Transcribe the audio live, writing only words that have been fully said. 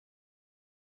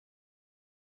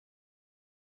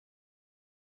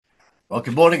Well,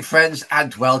 good morning, friends,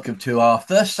 and welcome to our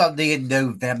first Sunday in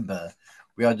November.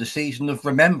 We are in the season of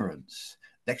remembrance.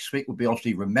 Next week will be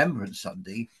obviously Remembrance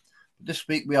Sunday. This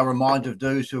week we are reminded of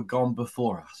those who have gone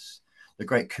before us, the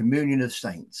great communion of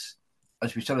saints,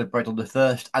 as we celebrate on the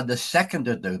 1st and the 2nd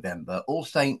of November, All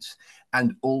Saints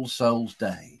and All Souls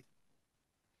Day.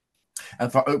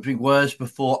 And for our opening words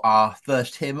before our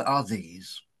first hymn are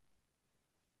these.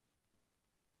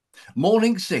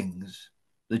 Morning sings,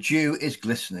 the dew is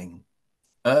glistening.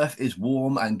 Earth is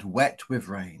warm and wet with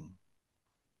rain.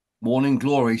 Morning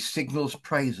glory signals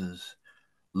praises.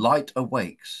 Light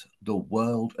awakes the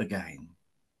world again.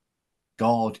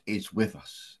 God is with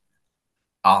us.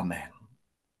 Amen.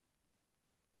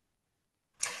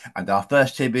 And our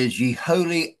first hymn is Ye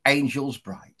Holy Angels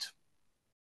Bright.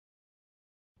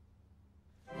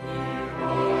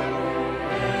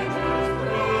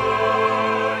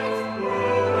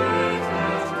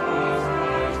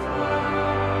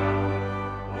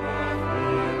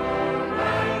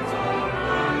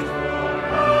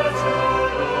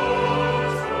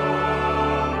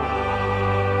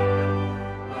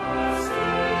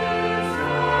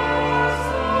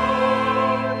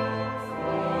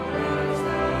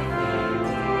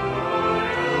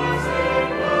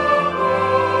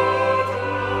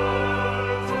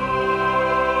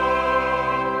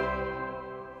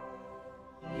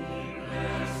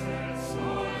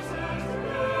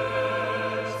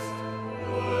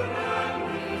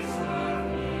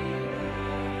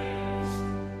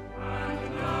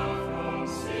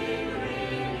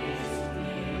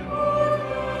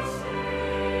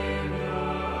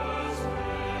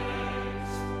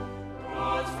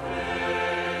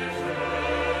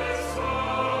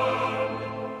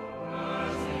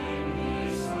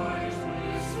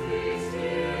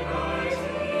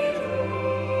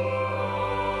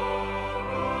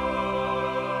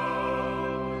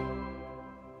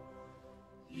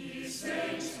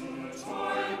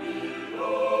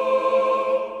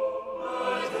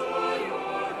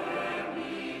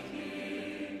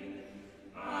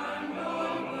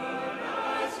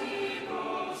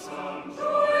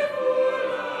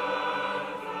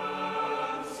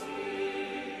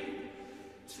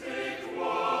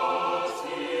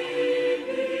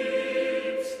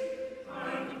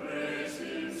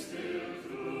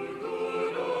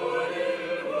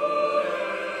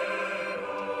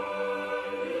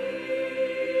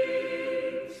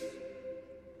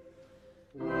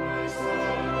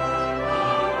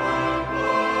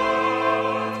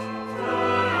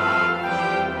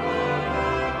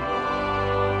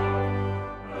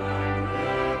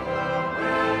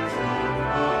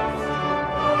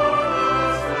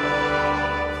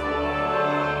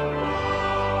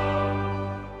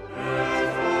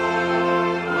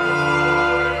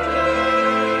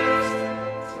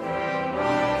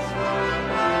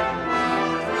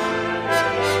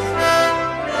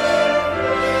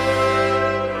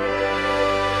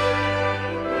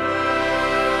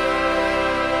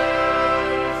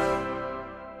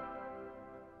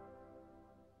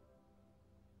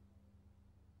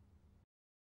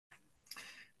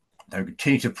 Now we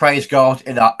continue to praise God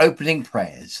in our opening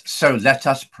prayers. So let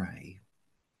us pray.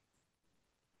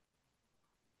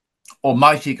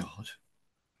 Almighty God,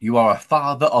 you are a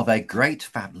father of a great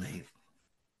family,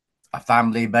 a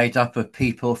family made up of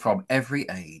people from every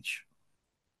age,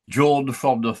 drawn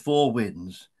from the four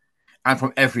winds and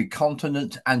from every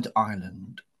continent and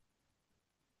island.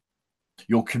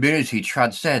 Your community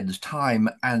transcends time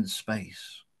and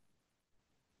space,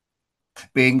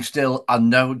 being still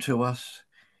unknown to us,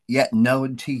 yet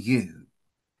known to you.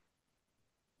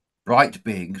 Bright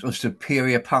beings of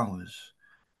superior powers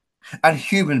and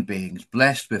human beings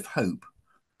blessed with hope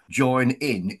join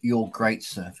in your great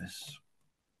service.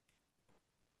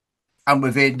 And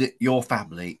within your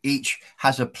family, each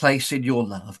has a place in your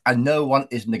love, and no one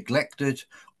is neglected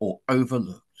or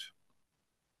overlooked.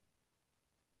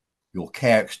 Your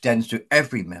care extends to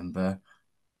every member,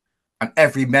 and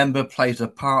every member plays a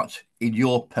part in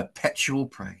your perpetual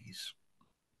praise.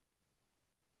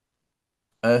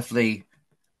 Earthly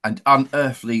and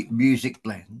unearthly music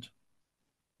blend,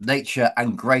 nature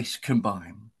and grace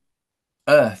combine,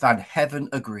 earth and heaven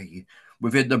agree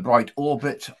within the bright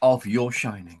orbit of your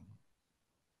shining.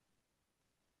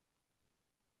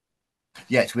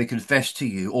 Yet we confess to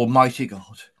you, Almighty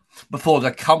God, before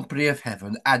the company of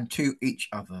heaven and to each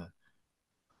other,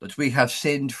 that we have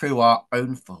sinned through our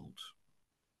own fault.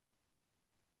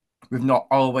 We've not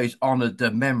always honoured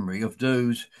the memory of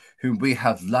those whom we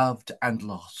have loved and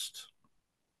lost.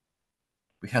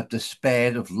 We have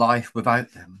despaired of life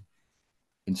without them,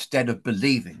 instead of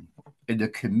believing in the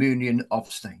communion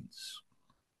of saints.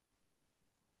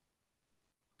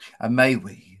 And may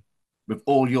we, with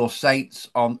all your saints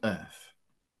on earth,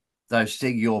 though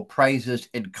sing your praises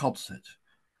in concert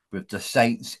with the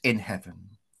saints in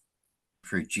heaven,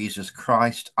 through Jesus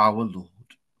Christ our Lord.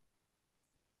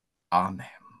 Amen.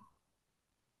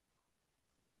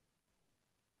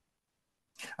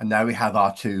 And now we have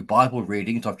our two Bible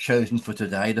readings I've chosen for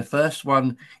today. The first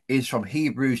one is from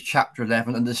Hebrews chapter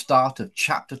 11 and the start of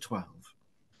chapter 12.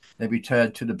 Then we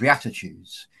turn to the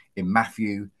Beatitudes in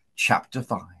Matthew chapter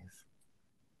 5.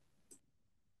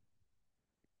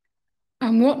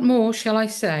 And what more shall I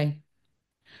say?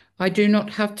 I do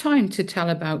not have time to tell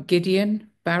about Gideon,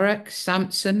 Barak,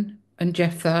 Samson, and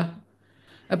Jephthah,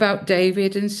 about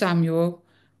David and Samuel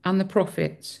and the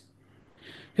prophets,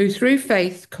 who through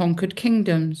faith conquered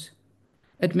kingdoms,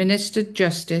 administered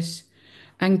justice,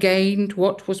 and gained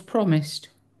what was promised,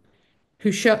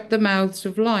 who shut the mouths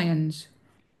of lions,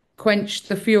 quenched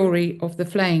the fury of the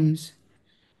flames,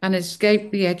 and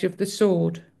escaped the edge of the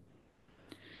sword,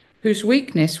 whose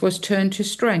weakness was turned to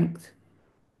strength,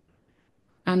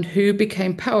 and who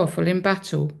became powerful in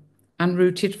battle and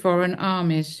routed foreign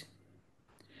armies.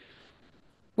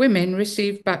 Women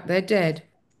received back their dead,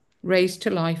 raised to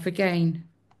life again.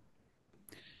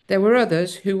 There were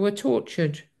others who were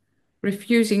tortured,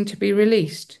 refusing to be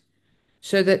released,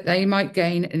 so that they might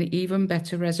gain an even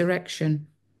better resurrection.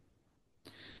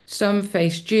 Some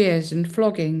faced jeers and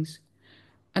floggings,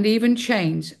 and even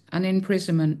chains and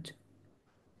imprisonment.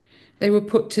 They were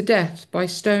put to death by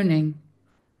stoning.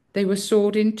 They were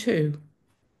sawed in two.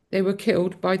 They were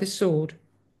killed by the sword.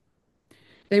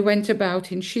 They went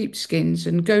about in sheepskins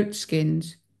and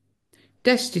goatskins,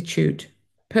 destitute,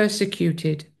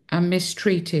 persecuted, and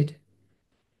mistreated.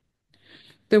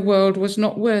 The world was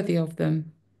not worthy of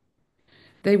them.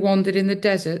 They wandered in the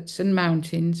deserts and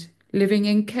mountains, living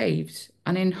in caves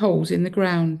and in holes in the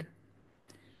ground.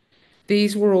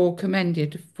 These were all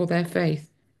commended for their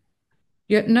faith.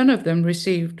 Yet none of them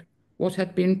received what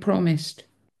had been promised,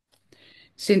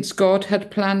 since God had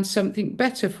planned something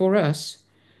better for us,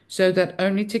 so that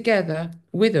only together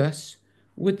with us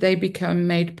would they become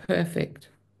made perfect.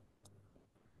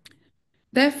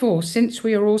 Therefore, since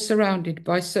we are all surrounded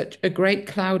by such a great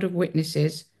cloud of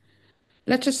witnesses,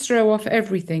 let us throw off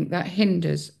everything that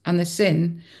hinders and the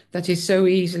sin that is so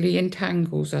easily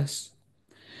entangles us,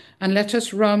 and let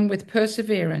us run with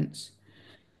perseverance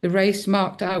the race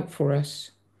marked out for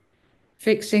us,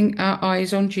 fixing our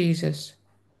eyes on Jesus,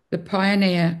 the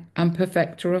pioneer and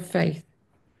perfecter of faith.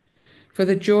 For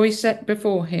the joy set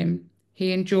before him,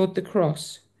 he endured the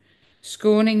cross,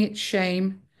 scorning its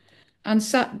shame, and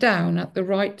sat down at the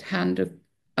right hand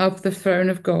of the throne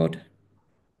of God.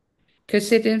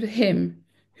 Consider him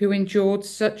who endured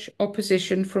such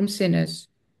opposition from sinners,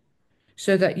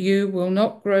 so that you will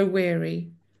not grow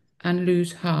weary and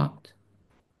lose heart.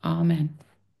 Amen.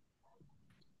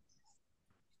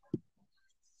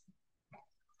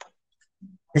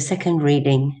 The second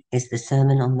reading is the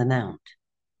Sermon on the Mount.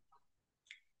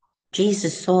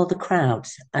 Jesus saw the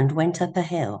crowds and went up a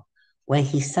hill where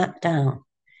he sat down.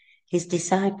 His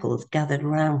disciples gathered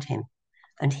round him,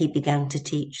 and he began to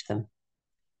teach them.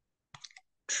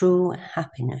 True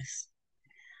happiness.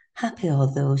 Happy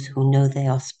are those who know they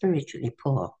are spiritually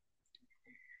poor.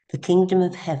 The kingdom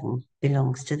of heaven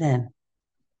belongs to them.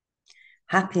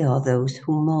 Happy are those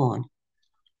who mourn.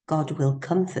 God will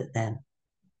comfort them.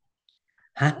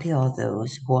 Happy are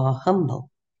those who are humble.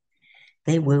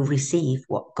 They will receive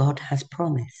what God has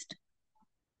promised.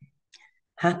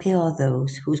 Happy are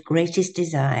those whose greatest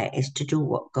desire is to do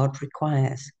what God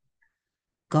requires.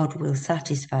 God will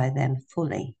satisfy them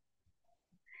fully.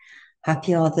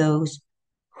 Happy are those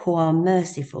who are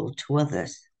merciful to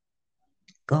others.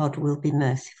 God will be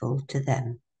merciful to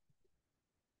them.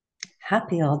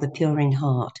 Happy are the pure in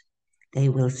heart. They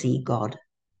will see God.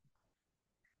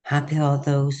 Happy are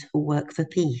those who work for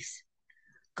peace.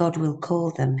 God will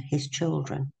call them his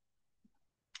children.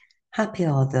 Happy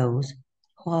are those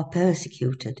who are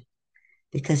persecuted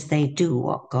because they do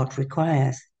what God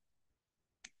requires.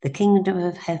 The kingdom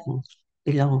of heaven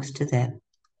belongs to them.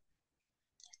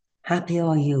 Happy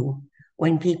are you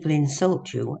when people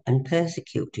insult you and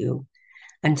persecute you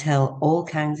and tell all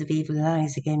kinds of evil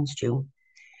lies against you,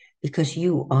 because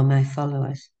you are my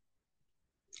followers.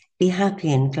 Be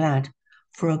happy and glad,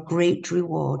 for a great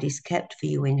reward is kept for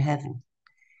you in heaven.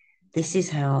 This is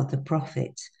how the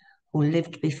prophets who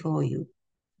lived before you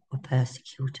were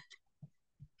persecuted.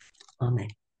 Amen.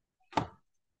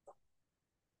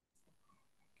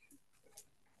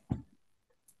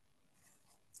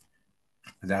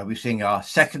 Now we sing our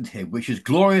second hymn, which is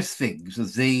Glorious Things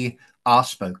of Thee Are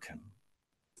Spoken.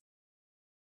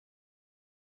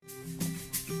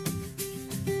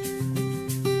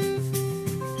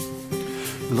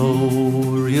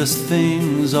 Glorious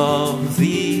things of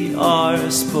thee are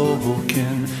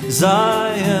spoken,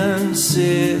 Zion,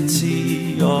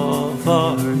 city of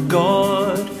our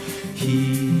God,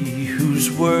 he whose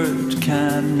word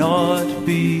cannot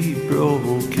be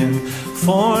broken,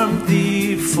 formed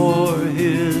thee for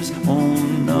his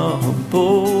own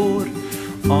abode,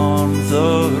 on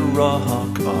the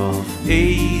rock of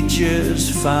ages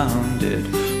founded.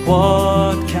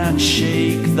 What can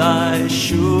shake thy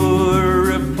sure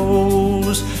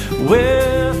repose?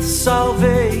 With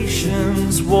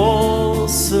salvation's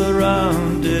walls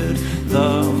surrounded,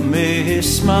 thou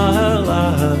mayst smile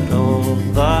at all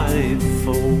thy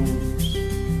foes.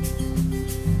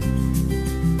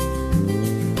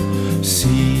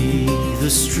 See the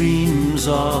streams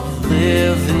of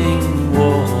living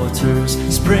waters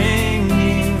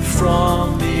springing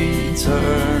from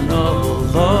eternal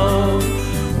love.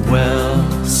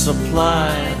 Well,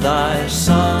 supply thy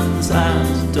sons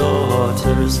and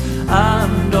daughters,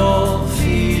 and all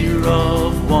fear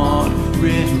of want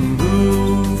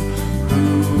remove.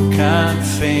 Who can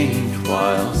faint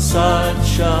while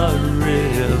such a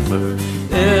river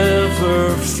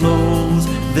ever flows,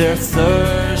 their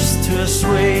thirst to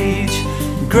assuage?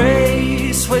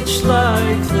 Grace which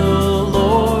like the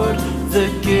Lord the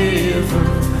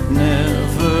giver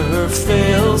never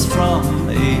fails from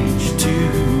age to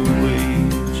age.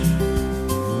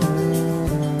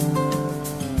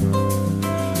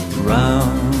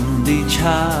 Round each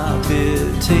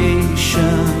habitation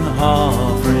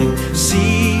hovering,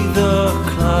 see the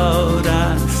cloud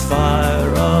and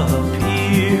fire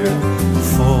appear,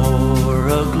 for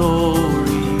a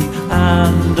glory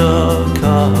and a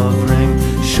covering,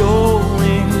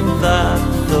 showing that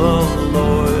the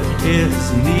Lord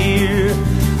is near,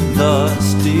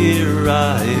 thus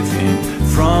deriving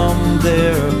from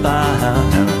their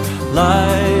banner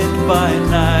light by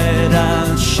night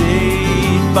and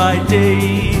shade by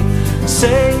day.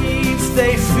 Safe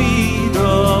they feed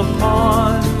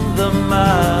upon the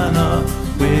manna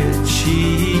which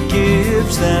he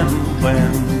gives them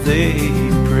when they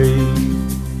pray.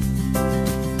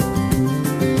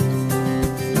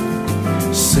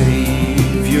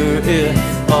 Savior, if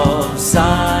of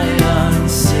Zion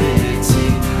city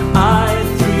I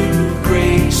through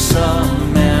grace a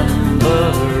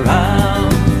member am,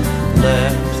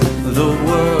 let the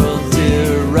world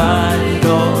deride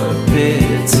or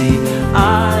pity,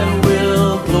 I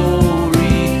will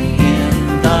glory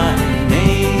in thy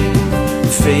name.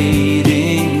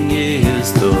 Fading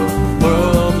is the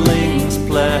worldling's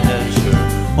pleasure,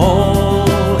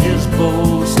 all his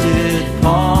boasted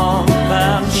pomp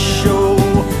and show,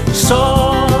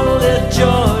 solid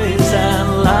joys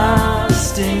and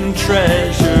lasting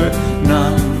treasure,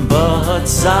 none but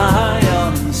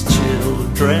Zion's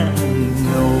children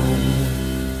know.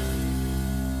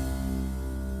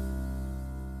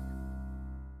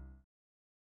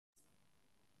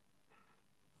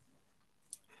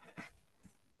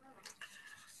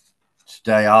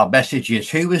 Today our message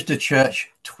is, who is the church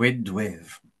twinned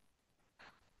with?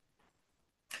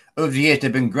 Over the years there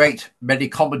have been great many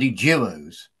comedy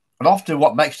duos, and often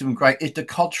what makes them great is the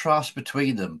contrast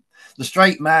between them. The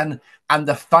straight man and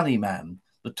the funny man,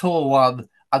 the tall one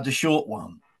and the short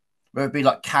one, whether it be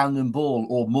like Cannonball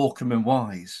or Morecambe and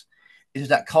Wise. It is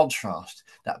that contrast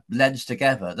that blends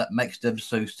together that makes them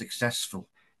so successful.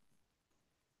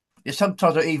 It's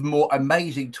sometimes they're even more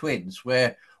amazing twins,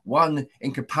 where one,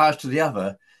 in comparison to the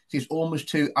other, seems almost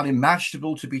too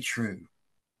unimaginable to be true.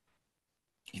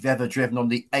 If you've ever driven on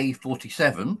the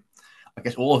A47, I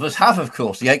guess all of us have, of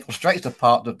course. The Acle Straits are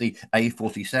part of the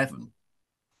A47.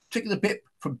 Particularly the bit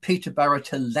from Peterborough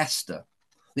to Leicester,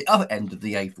 the other end of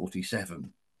the A47.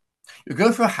 You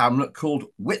go through a hamlet called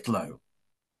Whitlow.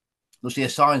 You'll see a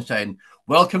sign saying,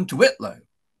 "Welcome to Whitlow."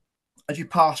 As you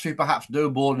pass through perhaps no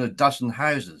more than a dozen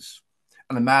houses,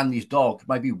 and a man and his dog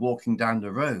may be walking down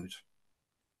the road.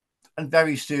 And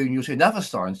very soon you'll see another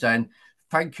sign saying,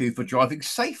 "Thank you for driving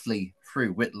safely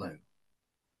through Whitlow."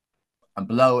 And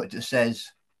below it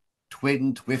says,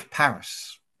 "Twinned with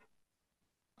Paris."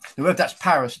 Now, whether that's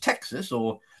Paris, Texas,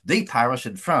 or the Paris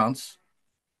in France,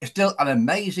 it's still an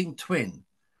amazing twin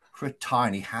for a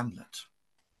tiny hamlet.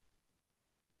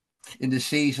 In the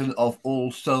season of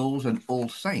All Souls and All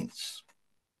Saints,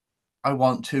 I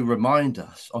want to remind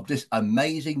us of this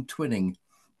amazing twinning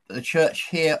that the church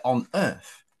here on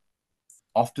earth,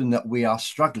 often that we are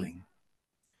struggling,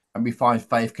 and we find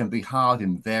faith can be hard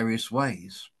in various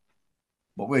ways.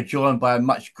 But we're joined by a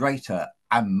much greater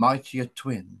and mightier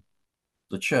twin,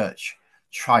 the church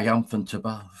triumphant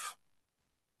above.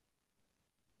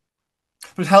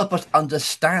 But to help us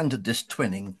understand this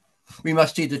twinning, We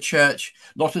must see the church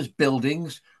not as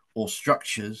buildings or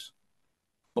structures,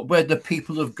 but where the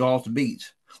people of God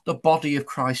meet, the body of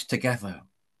Christ together.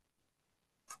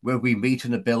 Where we meet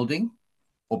in a building,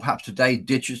 or perhaps today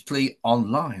digitally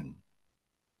online.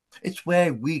 It's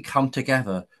where we come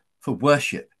together for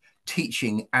worship,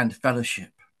 teaching and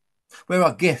fellowship, where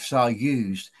our gifts are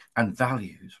used and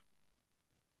valued,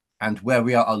 and where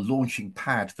we are a launching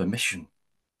pad for mission.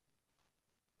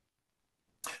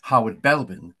 Howard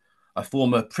Belbin, a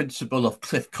former principal of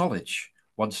Cliff College,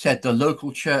 once said the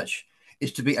local church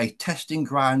is to be a testing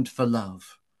ground for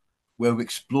love, where we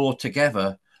explore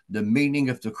together the meaning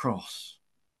of the cross.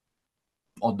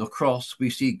 On the cross, we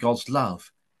see God's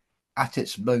love at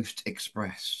its most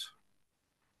expressed,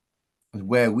 and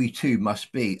where we too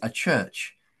must be a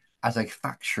church as a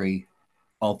factory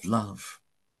of love.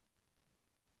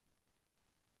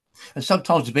 And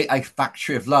sometimes to be a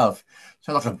factory of love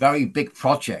sounds like a very big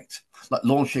project, like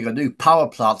launching a new power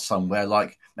plant somewhere,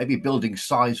 like maybe building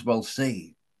Sizewell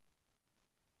C.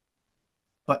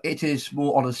 But it is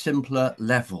more on a simpler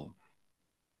level.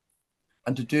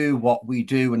 And to do what we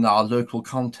do in our local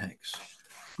context,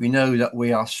 we know that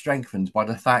we are strengthened by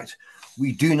the fact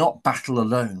we do not battle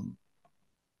alone,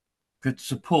 with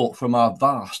support from our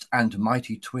vast and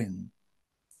mighty twin,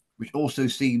 which also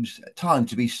seems at times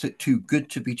to be too good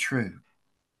to be true.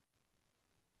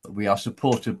 But we are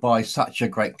supported by such a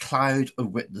great cloud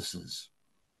of witnesses,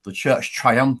 the church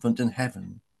triumphant in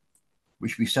heaven,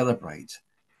 which we celebrate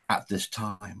at this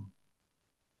time.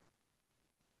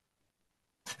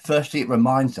 Firstly, it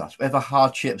reminds us, whatever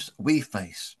hardships we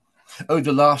face, over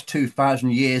the last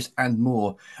 2,000 years and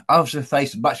more, others have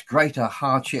faced much greater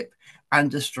hardship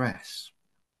and distress.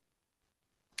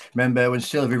 Remember when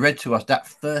Sylvie read to us that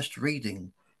first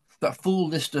reading, that full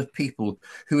list of people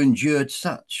who endured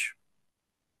such.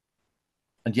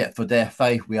 And yet for their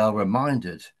faith we are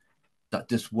reminded that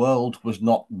this world was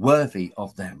not worthy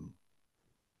of them,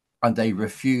 and they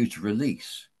refused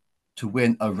release to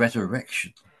win a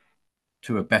resurrection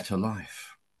to a better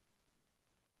life.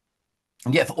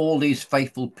 And yet for all these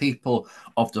faithful people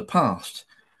of the past,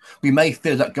 we may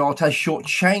feel that God has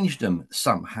shortchanged them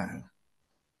somehow.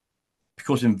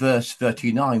 Because in verse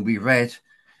 39 we read,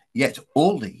 "Yet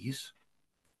all these,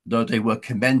 though they were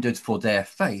commended for their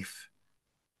faith,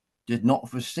 did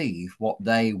not receive what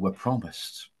they were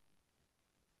promised."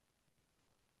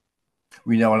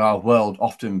 We know in our world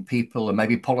often people and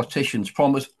maybe politicians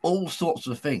promise all sorts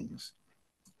of things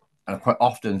and quite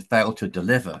often fail to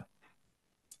deliver,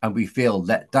 and we feel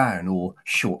let down or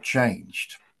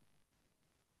shortchanged.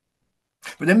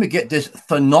 But then we get this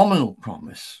phenomenal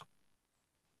promise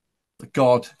that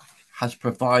God has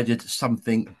provided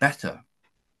something better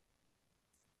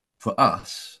for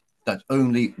us, that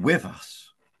only with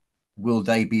us will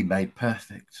they be made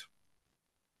perfect.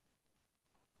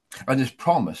 And this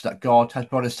promise that God has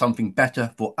brought us something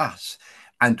better for us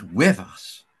and with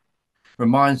us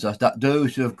reminds us that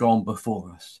those who have gone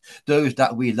before us, those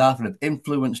that we love and have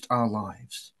influenced our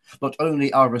lives, not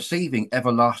only are receiving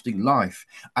everlasting life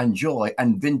and joy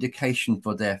and vindication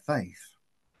for their faith,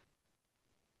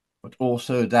 but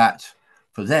also that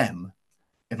for them,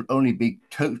 it will only be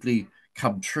totally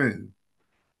come true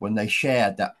when they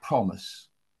shared that promise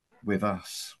with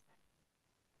us.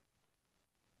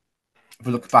 If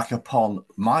we look back upon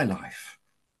my life,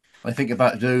 I think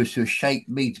about those who shaped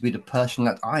me to be the person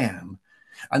that I am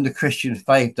and the Christian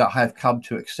faith that I have come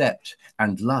to accept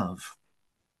and love.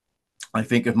 I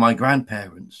think of my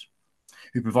grandparents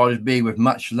who provided me with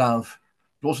much love,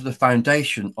 but also the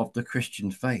foundation of the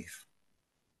Christian faith.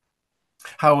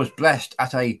 How I was blessed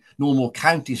at a normal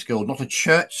county school, not a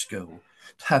church school,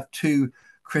 to have two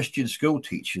Christian school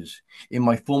teachers in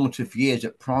my formative years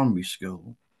at primary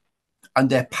school, and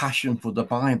their passion for the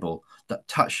Bible that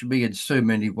touched me in so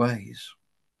many ways.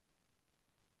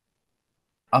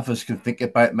 Others can think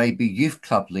about maybe youth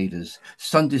club leaders,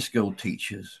 Sunday school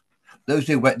teachers, those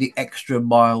who went the extra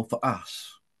mile for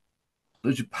us.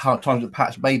 Those who times that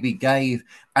perhaps maybe gave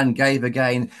and gave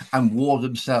again and wore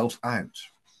themselves out.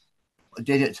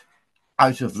 Did it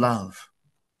out of love.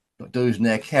 But those in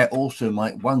their care also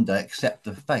might one day accept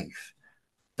the faith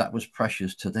that was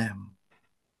precious to them.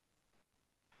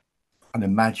 And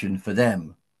imagine for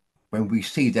them when we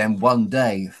see them one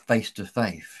day face to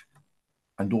face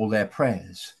and all their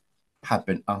prayers have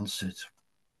been answered.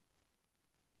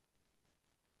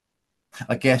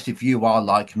 I guess if you are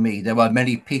like me, there are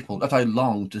many people that I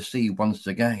long to see once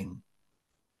again.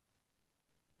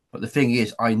 But the thing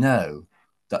is, I know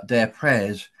that their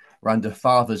prayers around the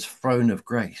Father's throne of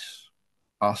grace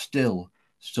are still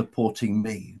supporting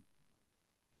me.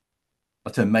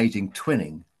 That amazing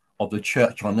twinning of the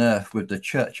church on earth with the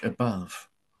church above,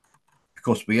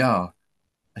 because we are,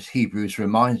 as Hebrews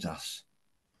reminds us,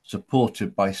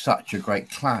 supported by such a great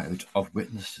cloud of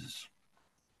witnesses.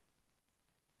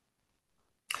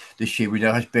 This year, we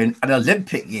know, has been an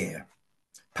Olympic year.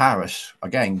 Paris,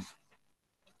 again,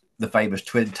 the famous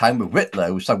twin town with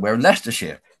Whitlow, somewhere in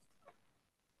Leicestershire.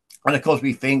 And of course,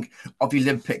 we think of the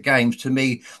Olympic Games. To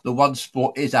me, the one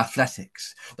sport is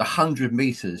athletics, the 100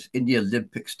 metres in the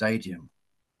Olympic Stadium.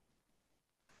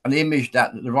 And the image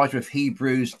that the writer of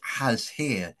Hebrews has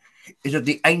here is of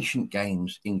the ancient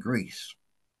games in Greece,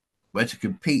 where to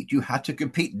compete, you had to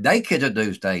compete naked in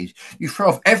those days. You throw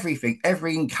off everything,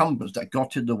 every encumbrance that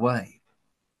got in the way.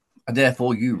 And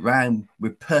therefore, you ran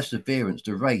with perseverance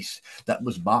the race that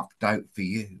was marked out for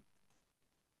you.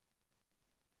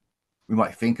 We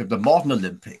might think of the modern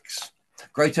Olympics.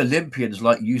 Great Olympians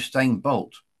like Usain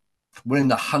Bolt winning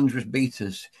the 100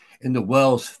 metres in the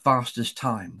world's fastest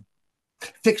time,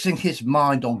 fixing his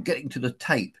mind on getting to the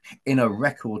tape in a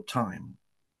record time.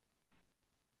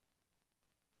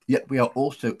 Yet we are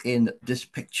also in this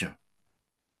picture.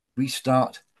 We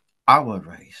start our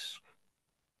race.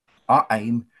 Our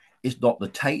aim is not the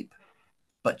tape,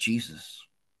 but Jesus.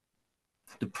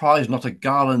 The prize is not a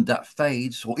garland that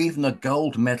fades or even a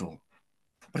gold medal,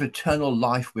 but eternal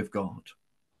life with God.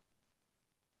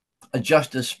 And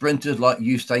just as sprinters like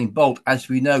Usain Bolt, as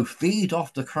we know, feed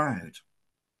off the crowd,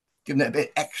 giving it a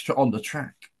bit extra on the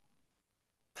track,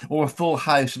 or a full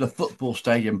house in a football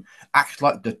stadium acts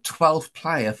like the 12th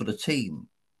player for the team.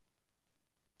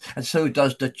 And so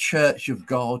does the Church of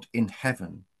God in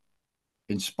heaven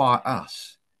inspire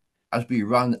us as we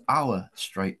run our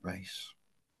straight race,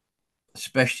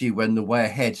 especially when the way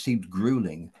ahead seems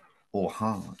grueling or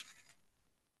hard.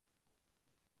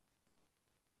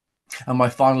 And my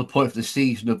final point for the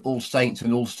season of All Saints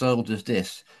and All Souls is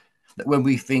this, that when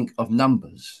we think of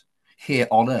numbers here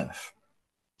on earth,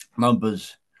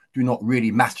 numbers do not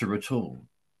really matter at all,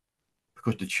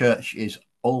 because the church is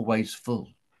always full.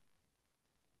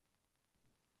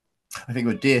 I think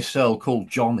of a dear soul called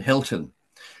John Hilton,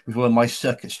 who was one of my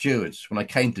circuit stewards when I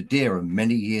came to Dereham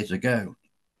many years ago.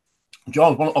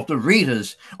 John was one of the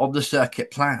readers of the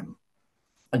circuit plan.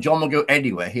 And John will go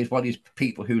anywhere. He's one of these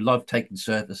people who love taking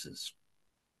services.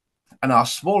 And our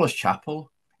smallest chapel,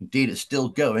 indeed it's still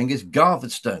going, is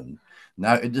Garvardstone,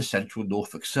 now in the central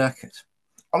Norfolk Circuit,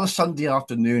 on a Sunday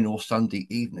afternoon or Sunday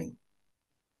evening.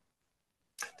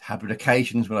 There have been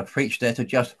occasions when I preached there to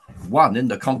just one in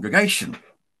the congregation. I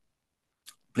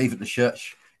believe that the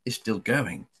church is still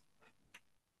going.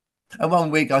 And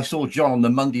one week I saw John on the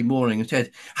Monday morning and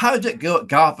said, "How did it go at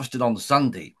Garvardstone on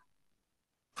Sunday?"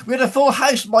 "We had a full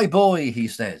house, my boy," he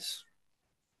says.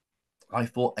 I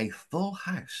thought a full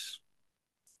house,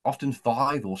 often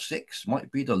 5 or 6,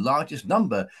 might be the largest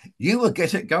number you would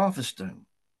get at Garvardstone.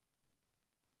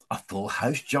 "A full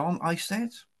house, John?" I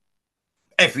said.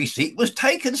 "Every seat was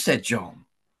taken," said John.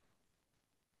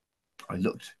 I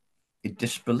looked in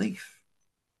disbelief.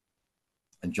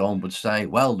 And John would say,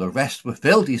 "Well, the rest were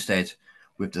filled," he said,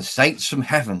 "with the saints from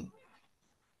heaven."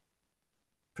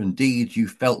 For indeed, you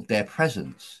felt their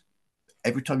presence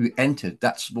every time you entered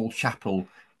that small chapel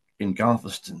in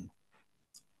Garvardstone.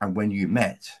 And when you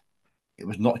met, it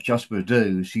was not just with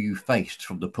those who you faced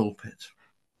from the pulpit.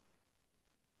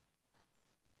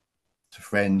 So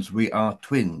friends, we are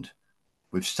twinned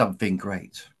with something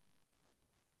great.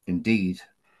 Indeed,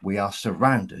 we are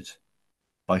surrounded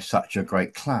by such a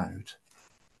great cloud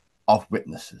of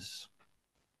witnesses.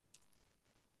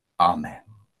 Amen.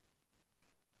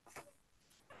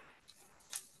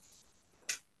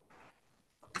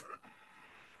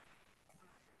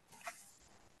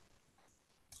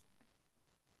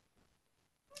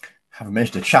 Having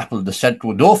mentioned the chapel of the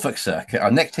Central Norfolk Circuit,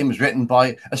 our next hymn is written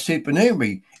by a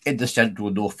supernumerary in the Central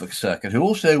Norfolk Circuit, who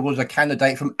also was a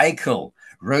candidate from Achill,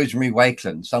 Rosemary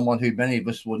Wakeland, someone who many of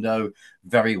us will know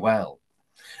very well.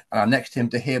 And our next hymn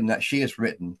to him that she has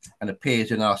written and appears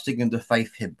in our Singing the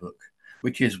Faith hymn book,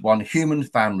 which is "One Human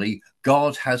Family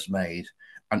God Has Made,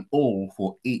 and All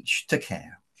for Each to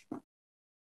Care."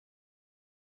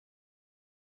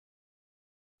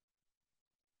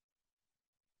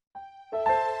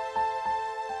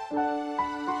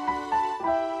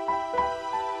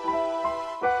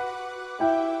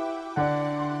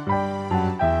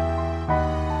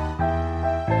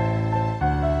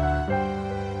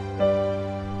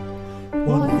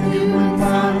 One human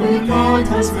family God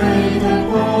has made,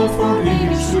 and all for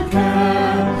each to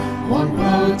care. One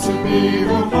world to be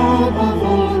the home of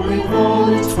all, with all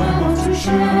its wealth to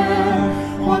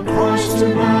share. One Christ to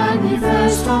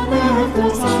manifest on earth,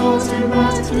 God's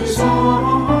ultimate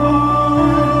design.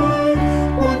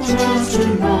 One church to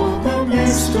know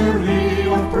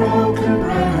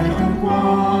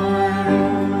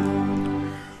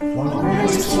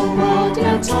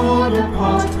torn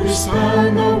apart, we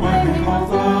spurn the way of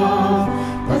love.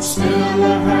 But still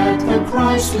ahead the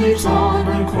Christ leads on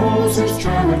and calls his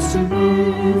chariots to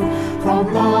move.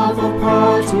 From love of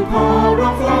power to power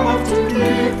of love, to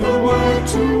give the word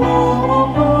to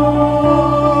all.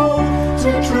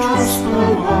 To trust the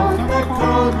love that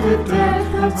conquered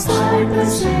death outside the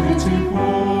city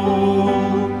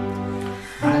wall.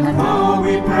 And now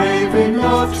we brave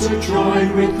enough to join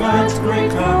with that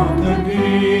great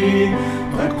company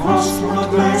that cost not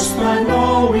less than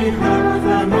all we have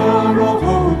an hour of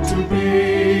hope to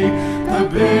be. The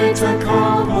bitter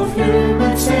cup of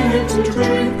human sin to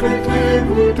drink with him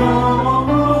who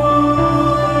died,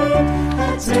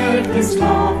 and take his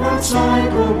love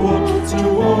outside the wall to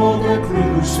all the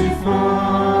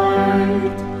crucified.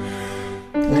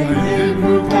 Let him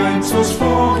who claims us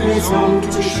for his own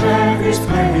to share his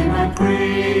pain and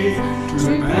grief, to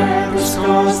bear the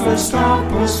scars that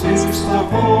stamp us is the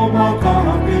hallmark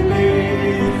of belief.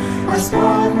 As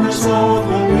partners of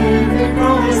the living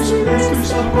Christ, this is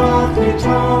the path we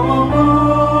trod.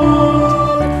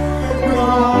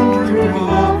 Wandering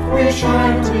love, we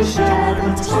shine to share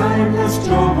the timeless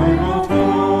joy of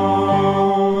God.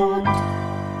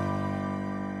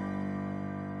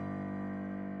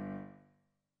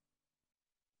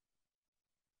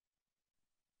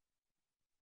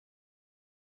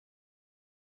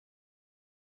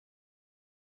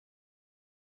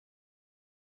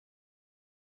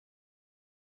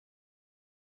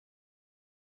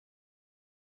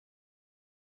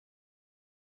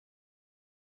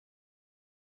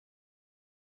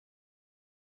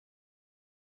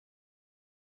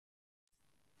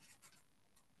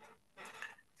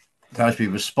 As we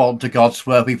respond to God's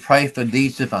word, we pray for the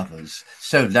needs of others.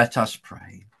 So let us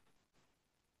pray.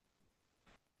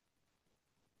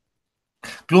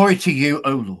 Glory to you,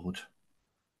 O Lord,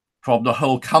 from the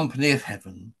whole company of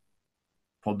heaven,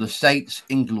 from the saints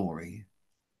in glory,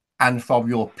 and from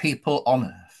your people on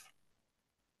earth.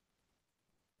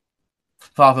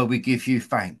 Father, we give you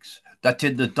thanks that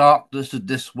in the darkness of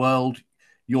this world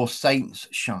your saints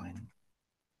shine.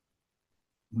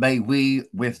 May we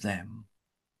with them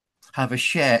have a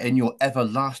share in your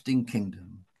everlasting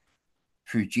kingdom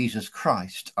through Jesus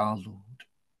Christ our Lord.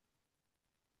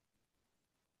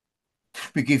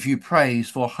 We give you praise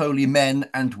for holy men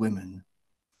and women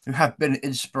who have been an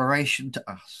inspiration to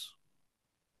us,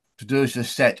 to those who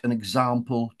set an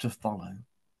example to follow.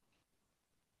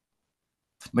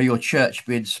 May your church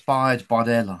be inspired by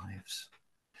their lives.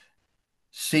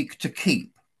 Seek to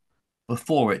keep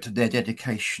before it their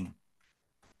dedication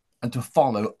and to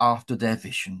follow after their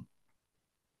vision.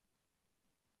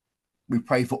 We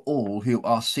pray for all who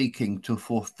are seeking to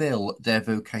fulfill their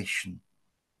vocation,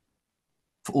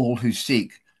 for all who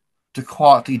seek to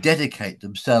quietly dedicate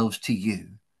themselves to you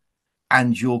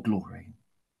and your glory.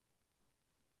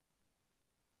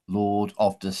 Lord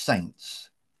of the saints,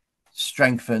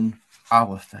 strengthen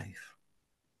our faith.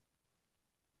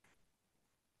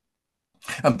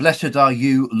 And blessed are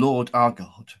you, Lord our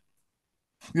God.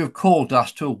 You have called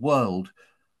us to a world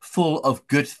full of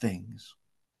good things.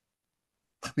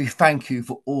 We thank you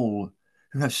for all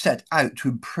who have set out to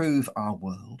improve our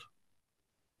world.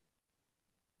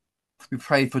 We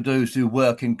pray for those who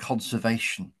work in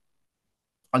conservation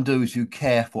and those who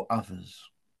care for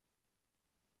others,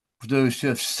 for those who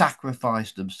have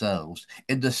sacrificed themselves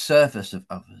in the service of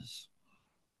others,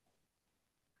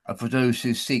 and for those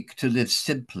who seek to live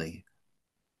simply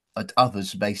that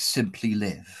others may simply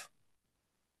live.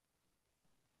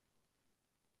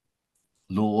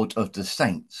 Lord of the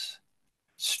saints,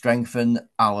 strengthen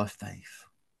our faith.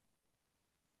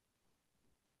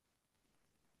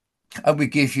 And we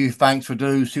give you thanks for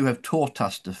those who have taught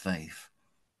us the faith,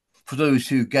 for those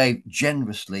who gave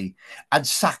generously and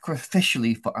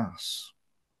sacrificially for us,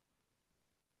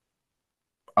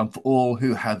 and for all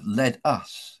who have led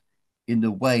us in the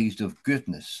ways of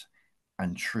goodness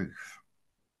and truth.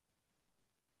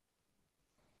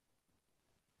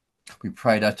 We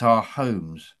pray that our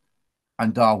homes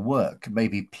and our work may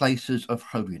be places of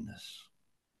holiness,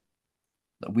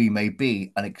 that we may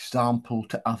be an example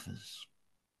to others.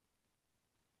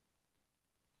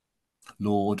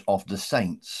 Lord of the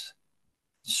saints,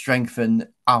 strengthen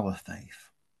our faith.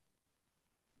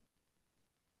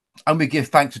 And we give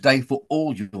thanks today for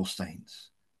all your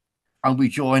saints, and we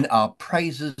join our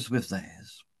praises with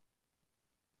theirs.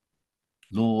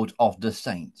 Lord of the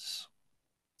saints,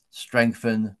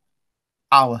 strengthen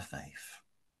our faith.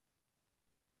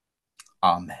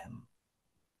 Amen.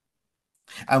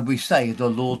 And we say the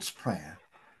Lord's Prayer.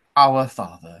 Our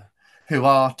Father, who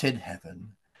art in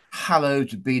heaven,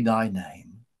 hallowed be thy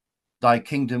name. Thy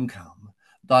kingdom come,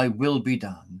 thy will be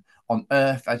done, on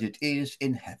earth as it is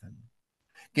in heaven.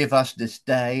 Give us this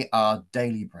day our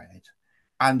daily bread,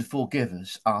 and forgive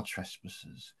us our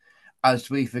trespasses, as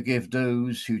we forgive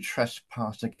those who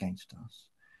trespass against us.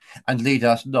 And lead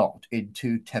us not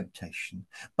into temptation,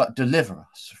 but deliver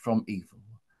us from evil.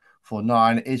 For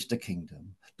thine is the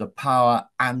kingdom, the power,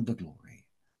 and the glory,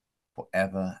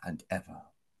 forever and ever.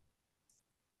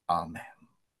 Amen.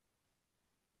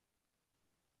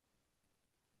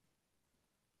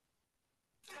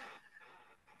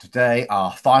 Today,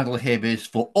 our final hymn is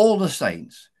for all the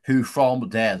saints who from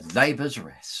their labours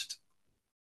rest.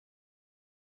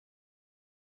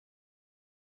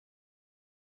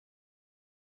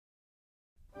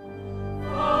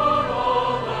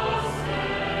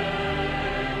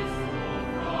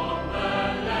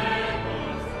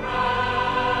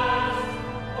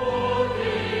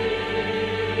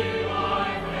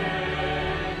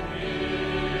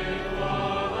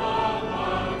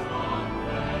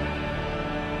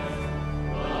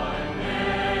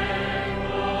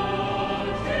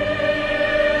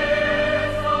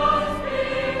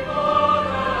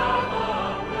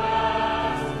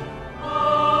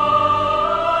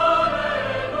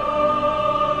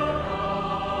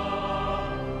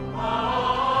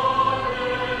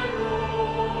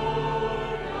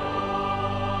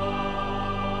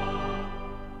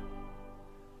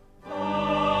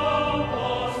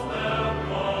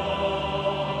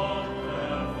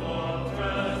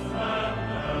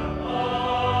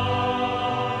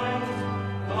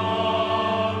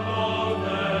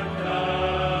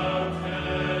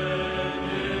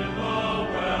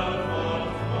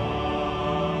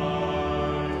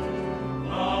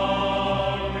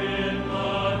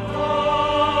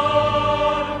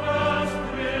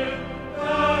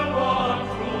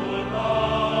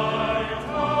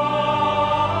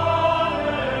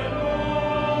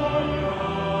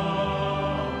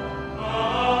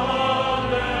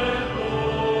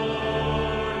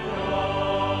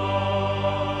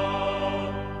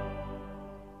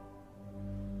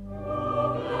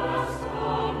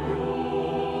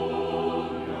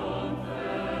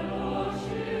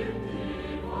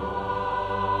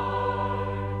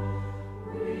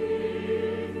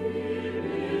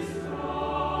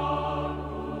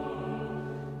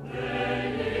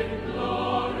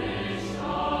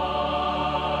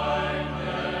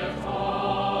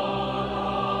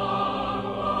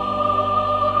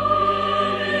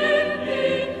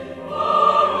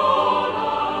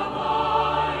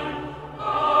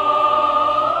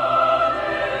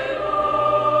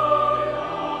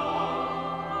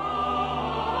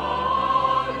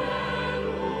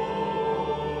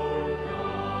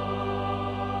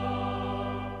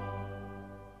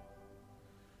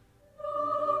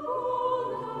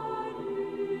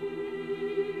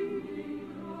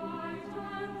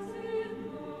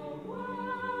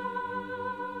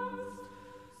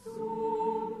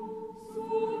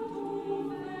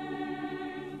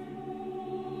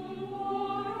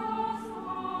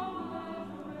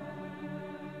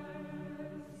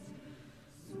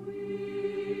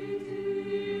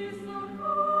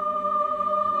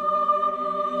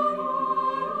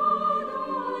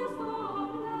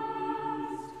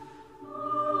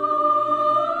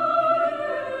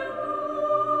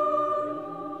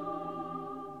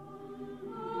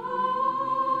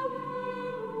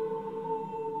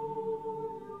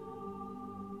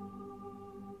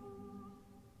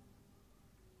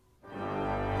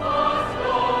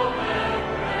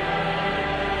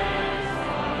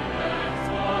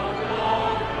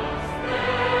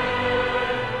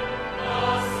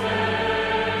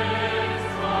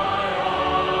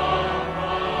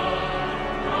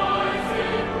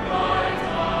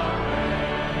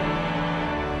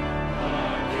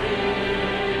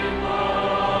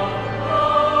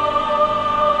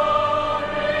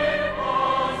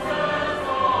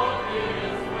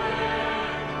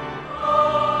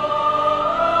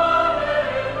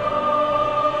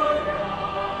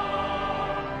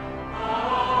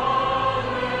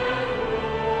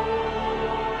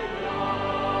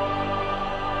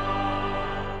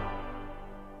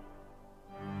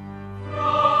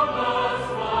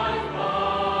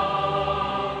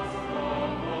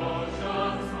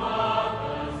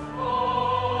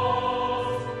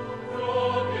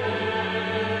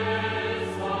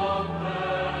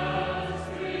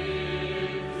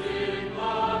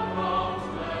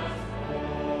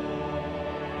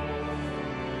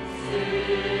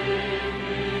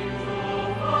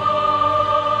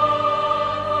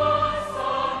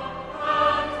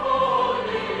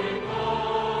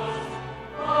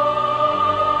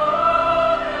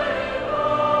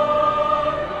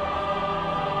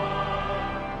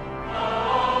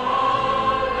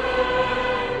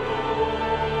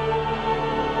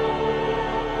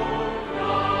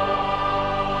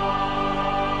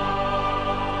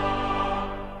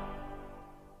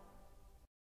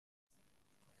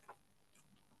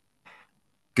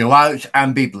 Go out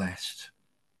and be blessed.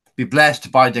 Be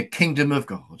blessed by the kingdom of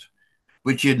God,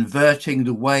 which is inverting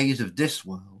the ways of this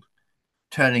world,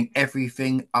 turning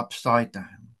everything upside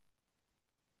down,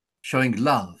 showing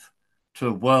love to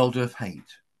a world of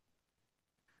hate,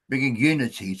 bringing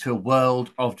unity to a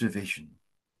world of division,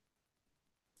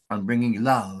 and bringing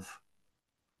love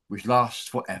which lasts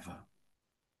forever.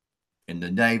 In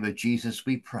the name of Jesus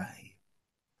we pray.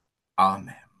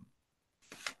 Amen.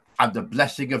 And the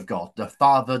blessing of God, the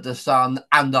Father, the Son,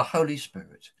 and the Holy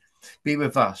Spirit be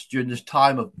with us during this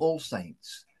time of all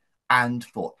saints and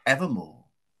forevermore.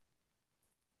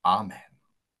 Amen.